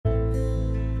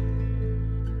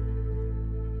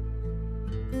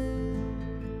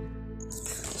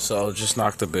So just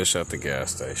knocked the bitch at the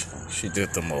gas station. She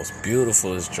did the most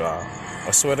beautifulest job.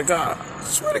 I swear to God.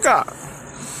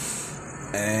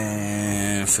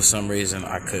 And for some reason,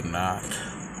 I could not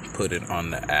put it on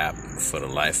the app for the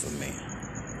life of me.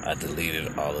 I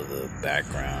deleted all of the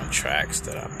background tracks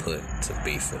that I put to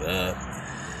beef it up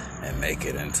and make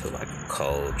it into like a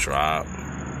cold drop.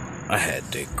 I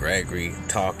had Dick Gregory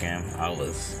talking.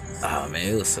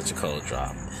 It was such a cold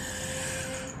drop.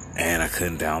 And I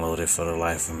couldn't download it for the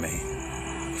life of me.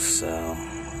 So,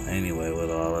 anyway, with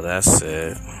all of that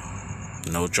said,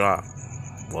 no drop.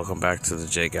 Welcome back to the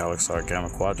J. Galaxar Gamma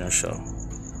Quadrant Show.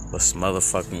 Let's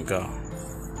motherfucking go.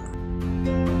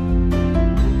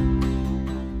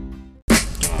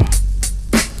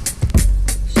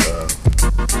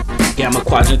 Gamma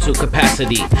Quadrant to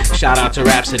capacity. Shout out to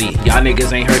Rhapsody. Y'all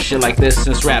niggas ain't heard shit like this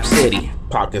since Rap City.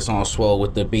 Pockets on swole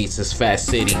with the beats, it's Fast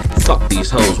City. Fuck these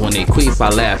hoes when they queef, I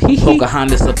laugh.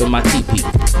 Pocahontas up in my teepee,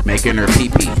 making her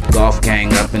pee-pee. Golf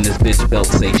gang up in this bitch belt,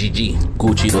 say GG.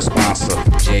 Gucci the sponsor.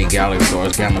 J.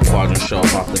 Galaxar's Gamma Quadrant Show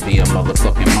about to be a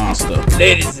motherfucking monster.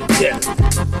 Ladies and gentlemen,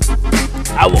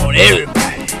 I want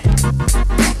everybody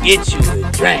get you a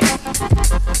drink.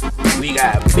 We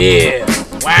got beer,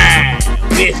 wine,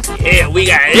 whiskey, hell, we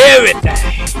got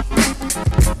everything.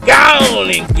 Go on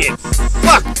and get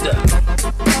fucked up.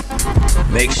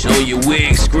 Make sure your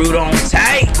wig screwed on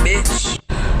tight, bitch.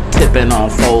 Tipping on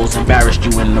foes, embarrassed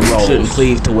you in the road. Shouldn't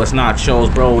cleave to what's not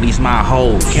shows, bro, these my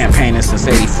hoes. Campaigning since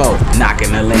 84,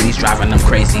 knocking the ladies, driving them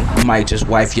crazy. Might just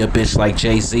wife your bitch like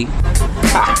Jay-Z.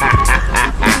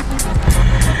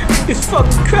 It's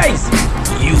fucking crazy.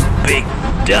 You big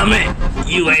dummy.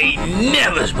 You ain't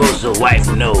never supposed to wife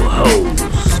no hoes.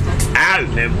 I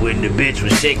remember when the bitch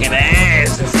was shaking her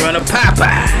ass in front of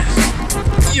Popeyes.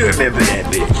 You remember that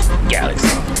bitch,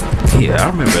 Galaxar? Yeah, I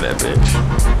remember that bitch.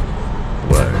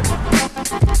 Word.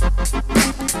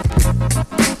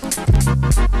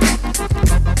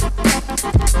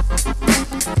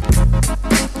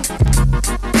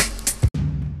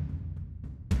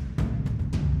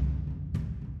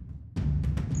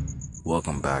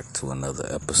 Welcome back to another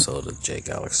episode of J.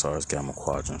 Galaxar's Gamma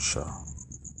Quadrant Show.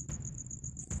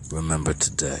 Remember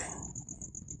today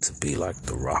to be like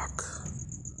The Rock.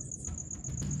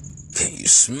 Can you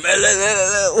smell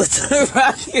it? What The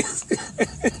Rock is?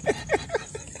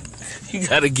 You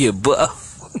gotta get buff.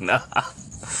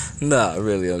 Nah,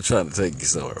 really, I'm trying to take you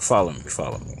somewhere. Follow me.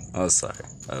 I'm sorry.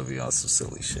 I'll be on some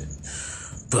silly shit.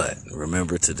 But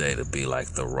remember today to be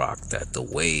like The Rock that the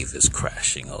wave is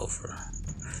crashing over.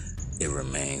 It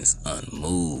remains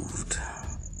unmoved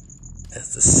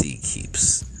as the sea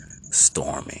keeps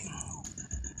storming.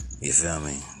 You feel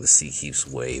me? The sea keeps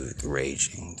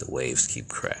raging. The waves keep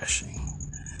crashing.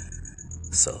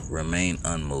 So remain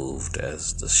unmoved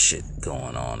as the shit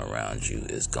going on around you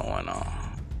is going on.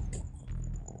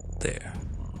 There.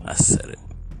 I said it.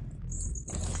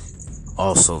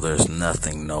 Also, there's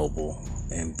nothing noble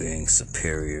in being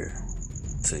superior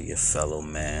to your fellow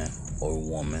man or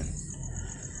woman.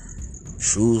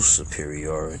 True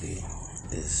superiority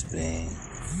is being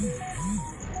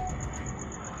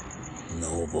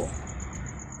noble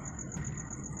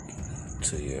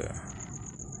to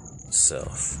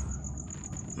yourself.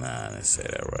 Nah, I didn't say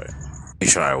that right. Let me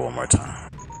try it one more time.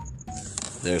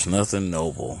 There's nothing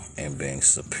noble in being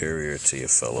superior to your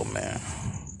fellow man.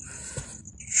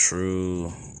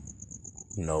 True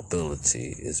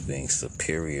nobility is being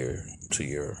superior to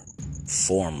your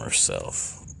former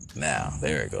self. Now,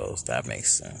 there it goes. That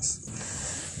makes sense.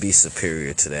 Be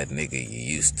superior to that nigga you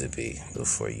used to be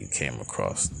before you came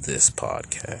across this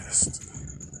podcast.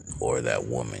 Or that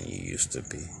woman you used to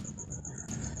be.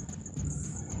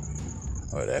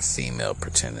 Or that female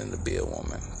pretending to be a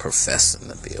woman. Professing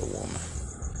to be a woman.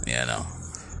 You know.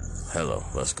 Hello,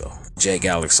 let's go. J.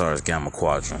 Galaxar's Gamma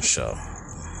Quadrant Show.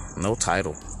 No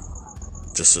title.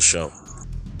 Just a show.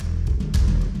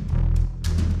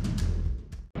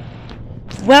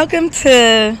 Welcome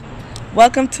to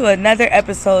another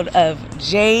episode of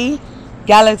J.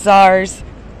 Galaxar's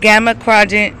Gamma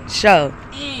Quadrant Show.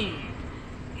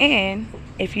 And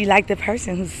if you like the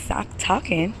person who's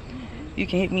talking, you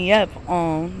can hit me up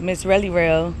on Miss Relly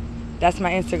Rail. That's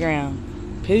my Instagram.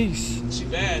 Peace. She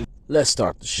bad. Let's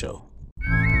start the show.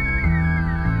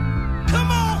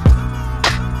 Come on.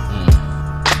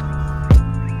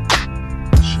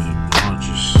 Shit,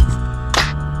 gorgeous.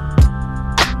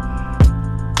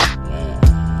 Man,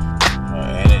 her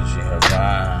energy, her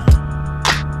vibe,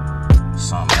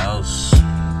 something else.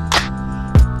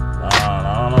 I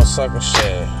don't know, sucker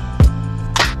shit.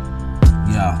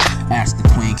 Yo, ask the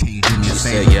queen, can you do me a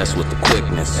favor? digest with the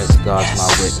quickness. As God's my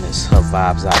witness, her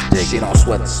vibes I dig. She don't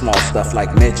sweat the small stuff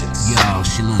like midgets. Yo,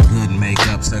 she look good in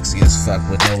makeup, sexy as fuck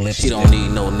with no lipstick. She don't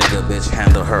need no nigga, bitch,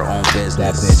 handle her own business.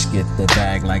 That bitch get the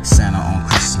bag like Santa on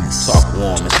Christmas. Talk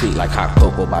warm and sweet like hot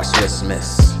cocoa by Swiss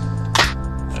Miss.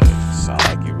 Sound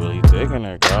like you really digging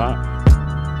her, God.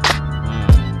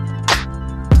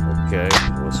 Okay,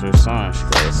 what's her sign? She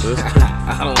got a sister?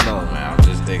 I don't know, man. I'm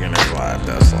just digging her vibe,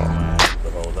 that's all. Man,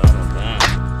 but hold on, man.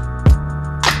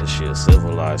 Is she a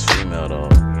civilized female, though?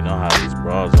 You know how these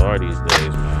broads are these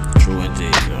days, man. True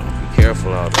indeed, yo. Be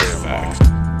careful out there, man.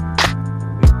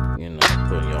 You know,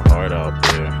 putting your heart out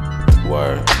there.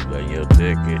 Word. Letting your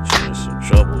dick get you in some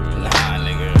trouble, you know. Nah,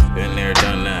 nigga. Been there,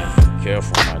 done that.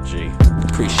 Careful, my G.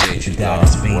 Appreciate you, God.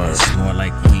 Goddess Venus, more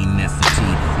like Queen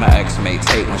Nefertiti. My ex-mates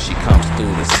hate when she comes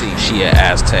through to see me. She a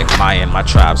Aztec, Mayan, my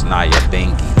tribe's Naya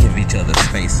Bengi. Give each other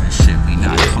space and shit, we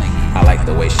not clingy. I like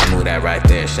the way she moved that right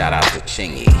there. Shout out to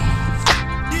Chingy.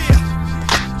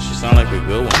 She sound like a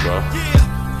good one, bro.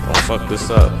 Don't fuck this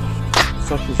up.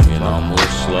 Fuck this, you know, move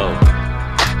slow.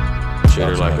 Treat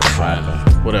her like a friend.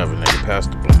 Whatever, nigga, pass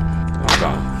the blunt.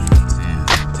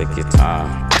 Take your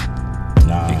time.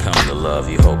 Become the love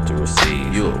you hope to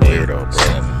receive. You a weirdo, bro.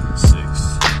 7,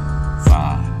 6,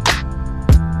 5,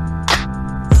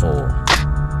 4,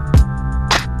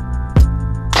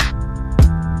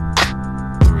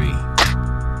 3.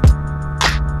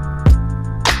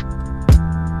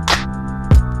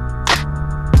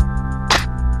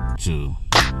 2.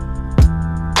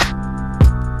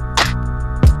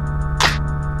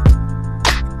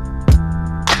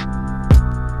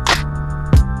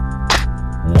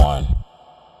 1.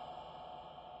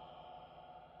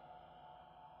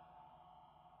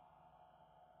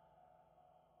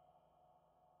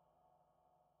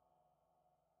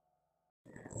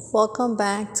 Welcome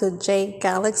back to Jay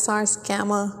Galaxar's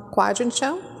Gamma Quadrant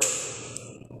Show.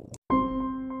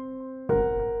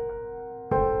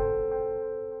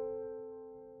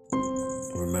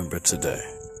 Remember today,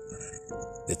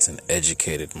 it's an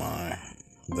educated mind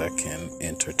that can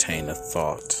entertain a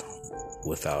thought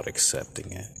without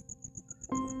accepting it.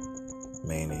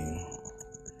 Meaning,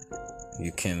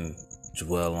 you can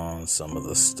dwell on some of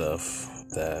the stuff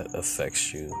that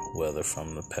affects you, whether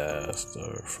from the past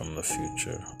or from the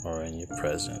future or in your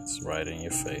presence, right in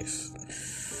your face,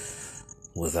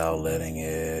 without letting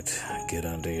it get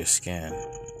under your skin.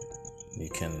 You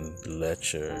can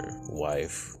let your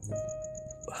wife,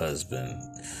 husband,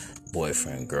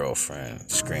 boyfriend, girlfriend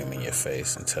scream in your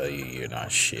face and tell you you're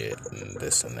not shit and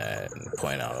this and that and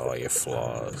point out all your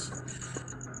flaws.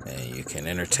 And you can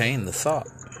entertain the thought,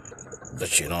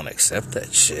 but you don't accept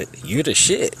that shit. You're the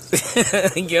shit.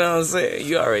 You know what I'm saying?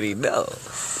 You already know.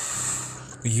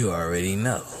 You already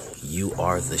know. You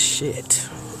are the shit.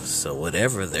 So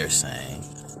whatever they're saying,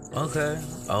 okay,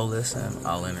 I'll listen,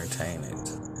 I'll entertain it.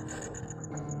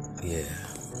 Yeah.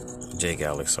 Jay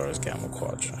Galaxar's Gamma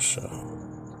Quadrant Show.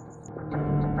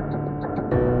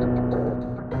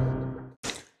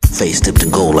 Face tipped to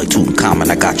gold like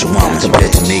Tutankhamun, I got your woman.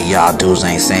 Compared to me, y'all dudes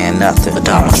ain't saying nothing.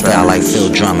 Adopt my style like Phil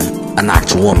Drummond. I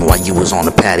knocked your woman while you was on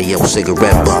the patio,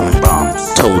 cigarette bumming.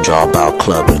 Told y'all about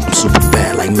clubbing, I'm super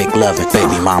bad like McLovin.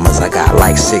 Baby mamas, I got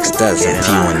like 6 dozen.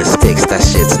 Few in the sticks, that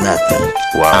shit's nothing.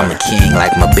 I'm a king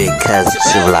like my big cousin.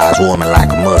 Civilized woman like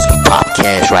a muskie. Pop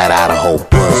cash right out of whole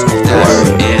pussy.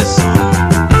 Word is,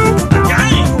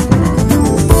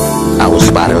 I was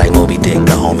spotted like Moby Dick,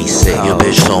 the homie sick. Your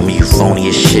bitch told me you phony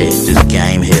as shit. This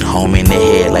game hit home in the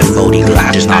head like 40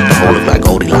 locks. Just knocked the whole look like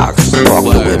Goldilocks. Park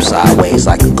the whip sideways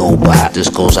like a go by. This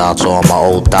goes out to all my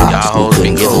old docs who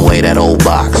couldn't give away that old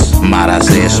box. Might I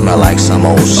say it smell like some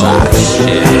old socks.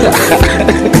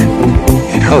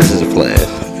 I was just a player.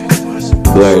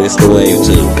 Word, it's the wave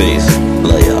too. Peace.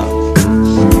 Love y'all.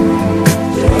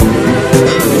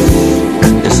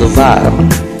 It's a vibe.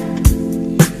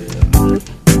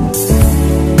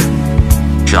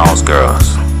 Jones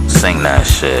Girls, sing that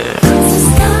shit.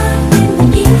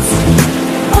 He was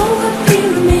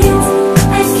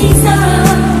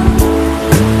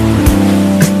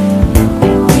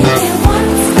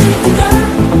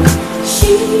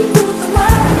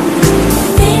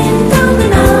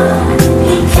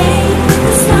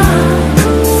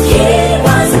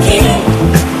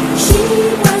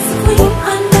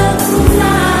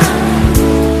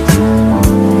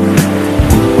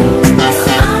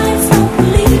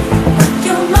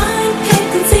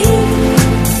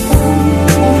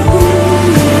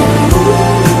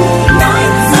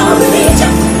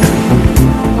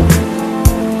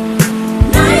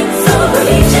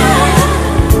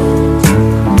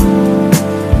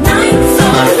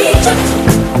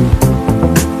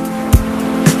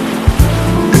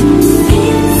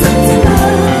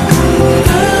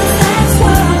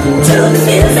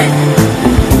music.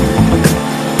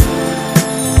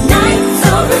 Nights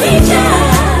of religion.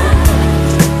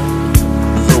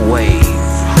 The Wave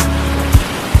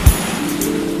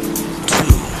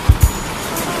 2.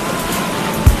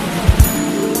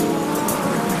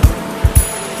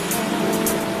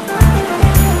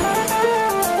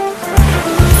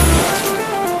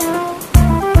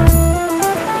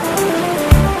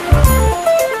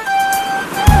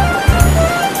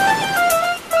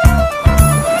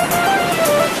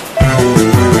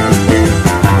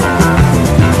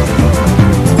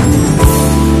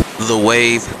 The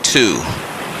Wave 2.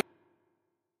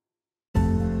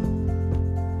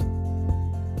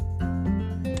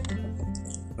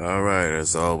 Alright,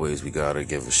 as always, we gotta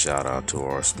give a shout out to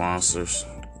our sponsors.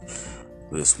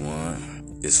 This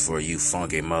one is for you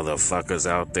funky motherfuckers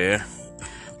out there.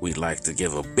 We'd like to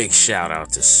give a big shout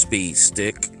out to Speed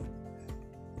Stick.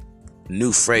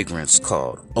 New fragrance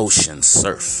called Ocean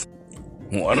Surf.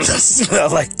 Wanna smell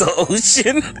like the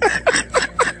ocean?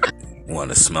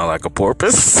 Wanna smell like a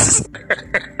porpoise?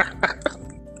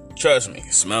 Trust me,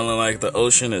 smelling like the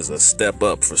ocean is a step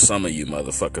up for some of you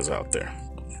motherfuckers out there.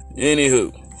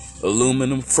 Anywho,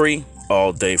 aluminum free,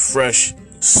 all day fresh,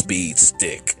 Speed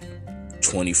Stick.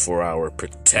 24-hour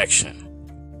protection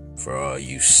for all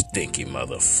you stinky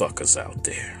motherfuckers out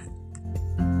there.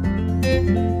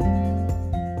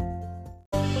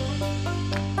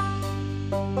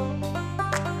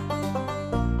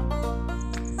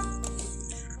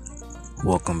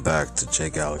 Welcome back to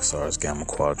Jay Galaxar's Gamma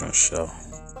Quadrant Show.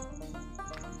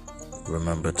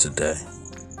 Remember today,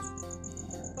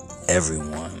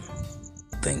 everyone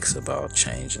thinks about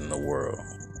changing the world,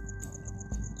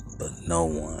 but no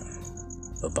one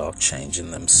about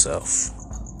changing themselves.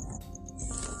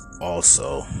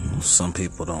 Also, some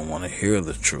people don't want to hear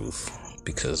the truth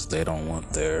because they don't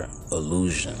want their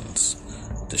illusions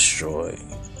destroyed.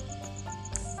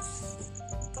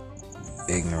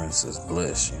 Ignorance is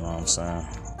bliss, you know what I'm saying?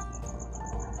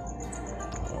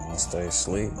 Let them stay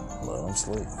asleep, let them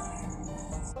sleep.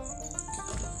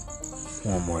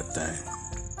 One more thing.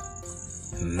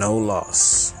 No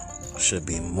loss should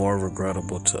be more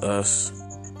regrettable to us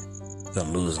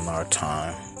than losing our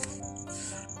time.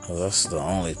 Well, that's the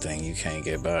only thing you can't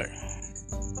get back.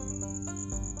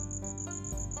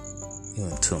 You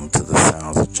in tune to the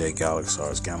sounds of Jay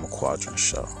Galaxar's Gamma Quadrant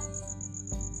Show.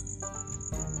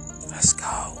 Let's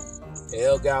go.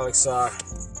 Hail Galaxar.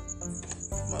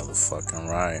 Motherfucking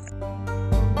right.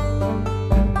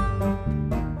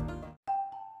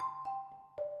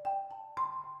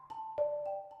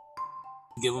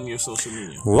 Give them your social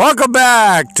media. Welcome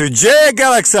back to Jay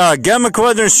Galaxar Gamma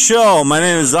Quadrant Show. My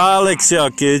name is Alex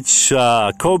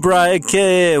Jokic, Cobra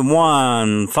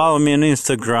AK1. Follow me on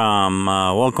Instagram.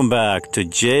 Welcome back to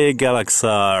Jay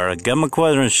Galaxar Gamma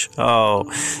Quadrant Show.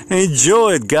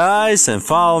 Enjoy it, guys, and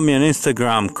follow me on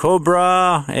Instagram,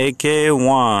 Cobra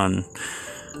AK1.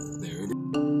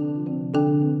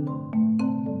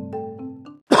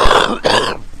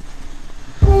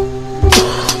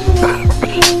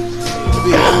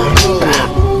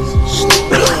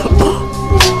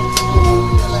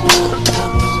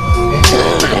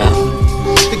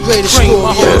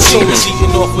 My whole soul is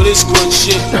eating off of this good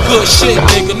shit. Good shit,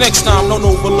 nigga. Next time, don't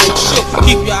overlook shit.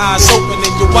 Keep your eyes open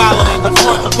and your wallet in the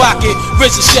front pocket.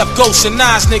 Risen Chef, Ghosts, and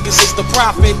Nas niggas is the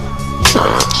prophet.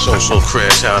 So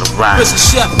crash out of rhyme. Risen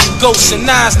Chef, Ghosts, and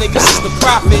Nas niggas is the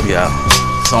prophet. Yeah.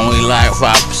 It's only like 5%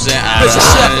 out of Risen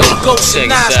Chef, Ghosts, and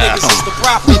Nas niggas is the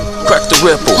prophet. Crack the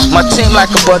ripple. My team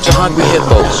like a bunch of hungry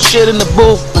hippos. Shit in the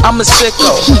booth, I'm a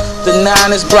sicko. The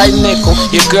 9 is bright nickel.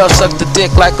 Your girl suck the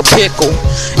dick like a pickle.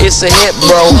 It's a hit,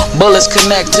 bro. Bullets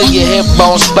connect to your hip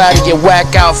bone. Spot of your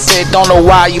whack outfit. Don't know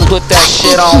why you put that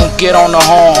shit on. Get on the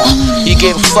horn. You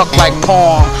getting fucked like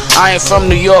porn. I ain't from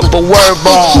New York, but word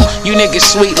born. You niggas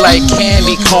sweet like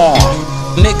candy corn.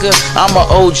 Nigga, I'm a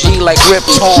OG like Rip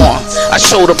Torn. I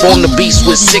showed up on the beast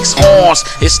with 6 horns.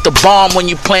 It's the bomb when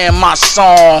you playing my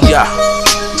song. Yeah.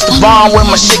 It's the bomb when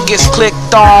my shit gets clicked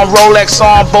on. Rolex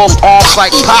on both arms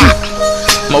like pop.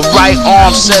 My right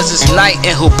arm says it's night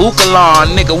in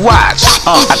Hubukalon, nigga watch.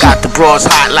 I got the broads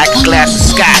hot like a glass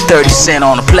of Scott. 30 cent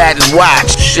on a platinum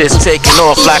watch. Shit's taking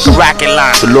off like a rocket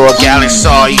launch. The Lord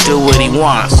Galaxar, he do what he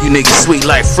wants. You niggas sweet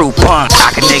like fruit punch.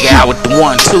 Knock a nigga out with the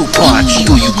 1-2 punch.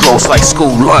 Do you gross like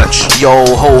school lunch? Yo,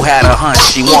 hoe had a hunch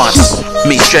she wants.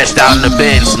 Me stretched out in the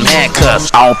bed in some handcuffs.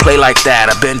 I don't play like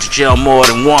that, I've been to jail more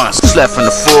than once. Slept from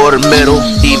the floor to the middle,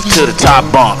 even to the top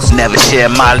bunks. Never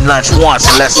shared my lunch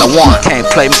once unless I want. Can't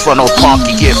play me for no punk,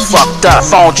 you get fucked up.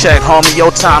 Phone check, homie,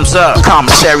 your time's up.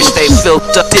 Commissary stay filled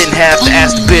up, didn't have to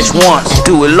ask the bitch once.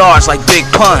 Do it large like Big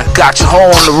Pun, got your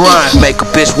hoe on the run. Make a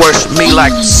bitch worship me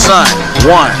like the sun.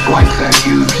 One. Like that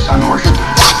huge sun worship.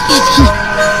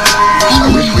 I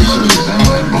wish we could examine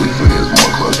that belief of his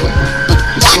more closely.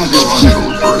 It seems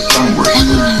illogical for a sun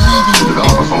worshiper to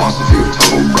develop a philosophy of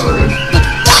total brotherhood.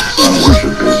 Sun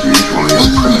worship is usually a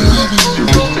primitive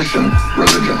superstition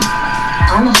religion.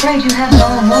 I'm afraid you have it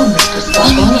all wrong, Mr.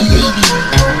 Spontaneity.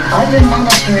 I've been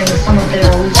monitoring some of their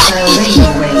old-style radio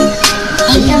waves.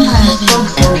 The Empire's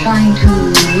folks are trying to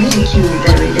ridicule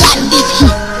their religion.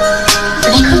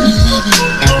 They couldn't.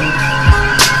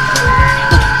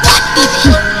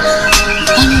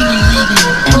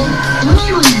 Don't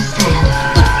you understand?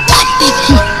 It's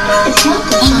not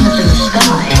the sun up in the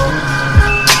sky.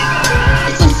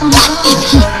 It's the sun above.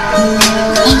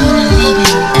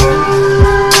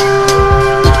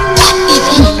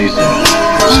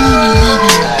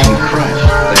 And Christ,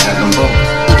 they had them both.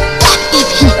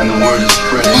 And the word is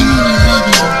spreading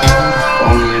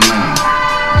only now.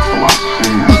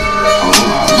 Philosophy and total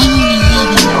love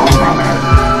and total brotherhood.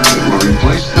 It will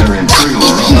replace their imperial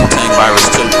Rome. Virus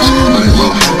too. But it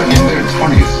will happen in their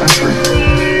 20th century.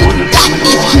 Wouldn't it really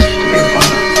want to be a fun?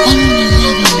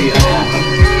 See it happen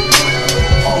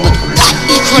all over again.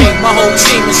 Cream, my whole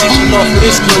team is eating off of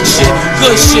this good shit.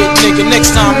 Good shit, nigga.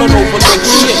 Next time, don't overlook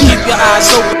shit. Keep your eyes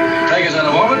open. Take us in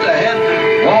a moment ahead.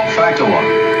 Won't factor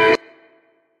one.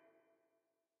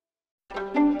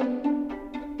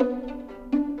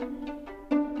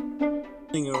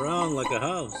 Around like a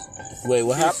house. Wait,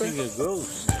 what happened? Chasing a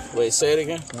ghost. Wait, say it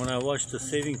again. When I watched the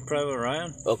Saving Private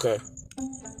Ryan, Okay.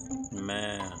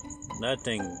 man, that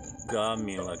thing got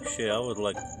me like shit. I was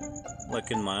like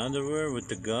in my underwear with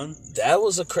the gun. That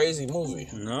was a crazy movie.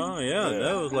 No, yeah.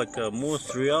 That was like a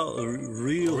most real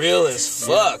as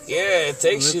fuck. Yeah, it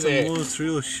takes you there. That's the most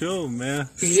real show, man.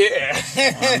 Yeah.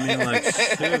 I mean, like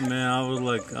shit, man.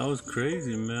 I was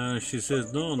crazy, man. She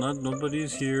says, no,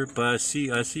 nobody's here, but I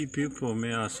see people,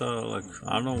 man. I saw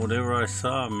I don't know, whatever I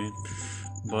saw, man.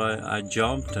 But I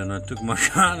jumped and I took my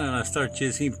gun and I started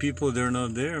chasing people. They're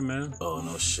not there, man. Oh,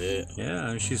 no shit.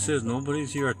 Yeah, and she says,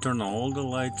 nobody's here. I turn all the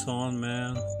lights on,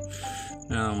 man.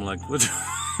 And I'm like, what?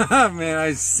 Man,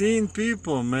 I seen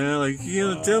people, man. Like,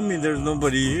 you don't tell me there's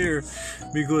nobody here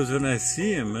because when I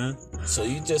see him, man. So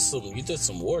you did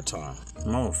some wartime.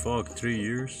 Oh, fuck, 3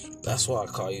 years. That's why I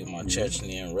call you my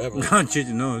Chechnyan rebel. No, it's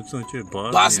not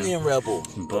Bosnian. Bosnian rebel.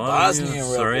 Bosnian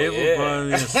rebel. Sarajevo,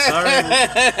 yeah.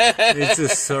 Sarajevo. It's a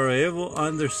Sarajevo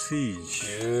under siege.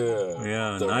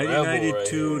 Yeah.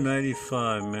 1992,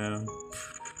 95, man.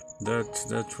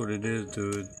 That's what it is,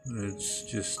 dude. It's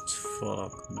just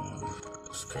fuck, man.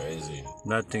 It's crazy.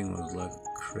 That thing was like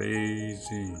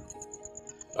crazy.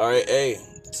 All right, hey,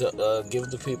 give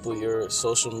the people your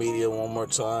social media one more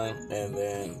time, and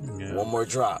then one more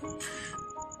drop.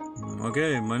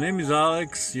 Okay, my name is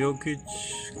Alex Jokic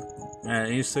at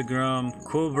Instagram,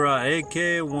 Cobra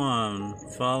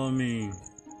AK1. Follow me,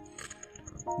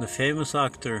 the famous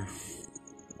actor.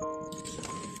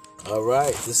 All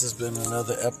right, this has been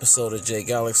another episode of Jay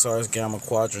Galaxar's Gamma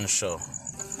Quadrant Show.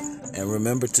 And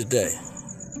remember today,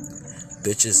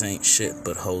 bitches ain't shit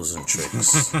but hoes and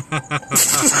tricks.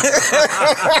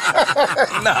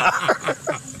 Nah.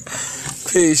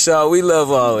 Peace, y'all. We love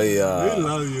all of y'all. We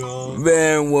love y'all.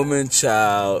 Man, woman,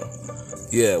 child.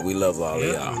 Yeah, we love all of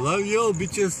y'all. We love y'all,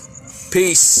 bitches.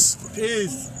 Peace.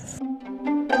 Peace.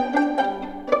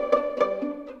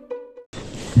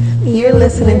 You're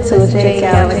listening to Jay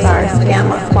Galaxar's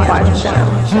Gamma Quadrant Show.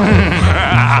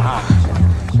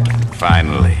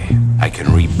 Finally, I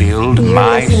can rebuild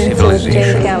my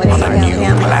civilization on a new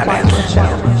planet.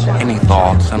 Any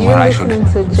thoughts on where I should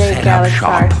set up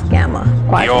shop?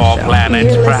 Your planet,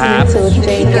 perhaps?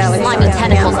 Keep your slimy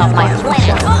tentacles off my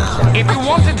planet. If you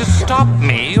wanted to stop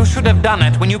me, you should have done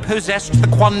it when you possessed the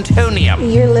Quantonium.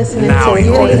 You're listening now to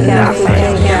you're Jay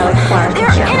Galaxar's There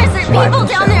are innocent people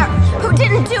down there who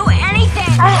didn't do anything.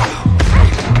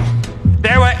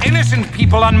 There were innocent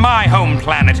people on my home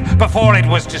planet before it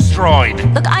was destroyed.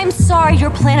 Look, I'm sorry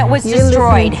your planet was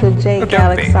destroyed. You're listening to Jay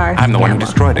Galaxar's I'm the one who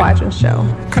destroyed it. Show.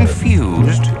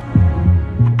 Confused?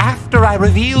 After I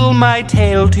reveal my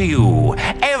tale to you,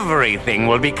 everything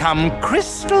will become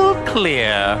crystal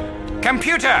clear.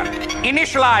 Computer,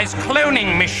 initialize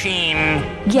cloning machine.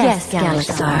 Yes,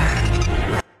 Galaxar.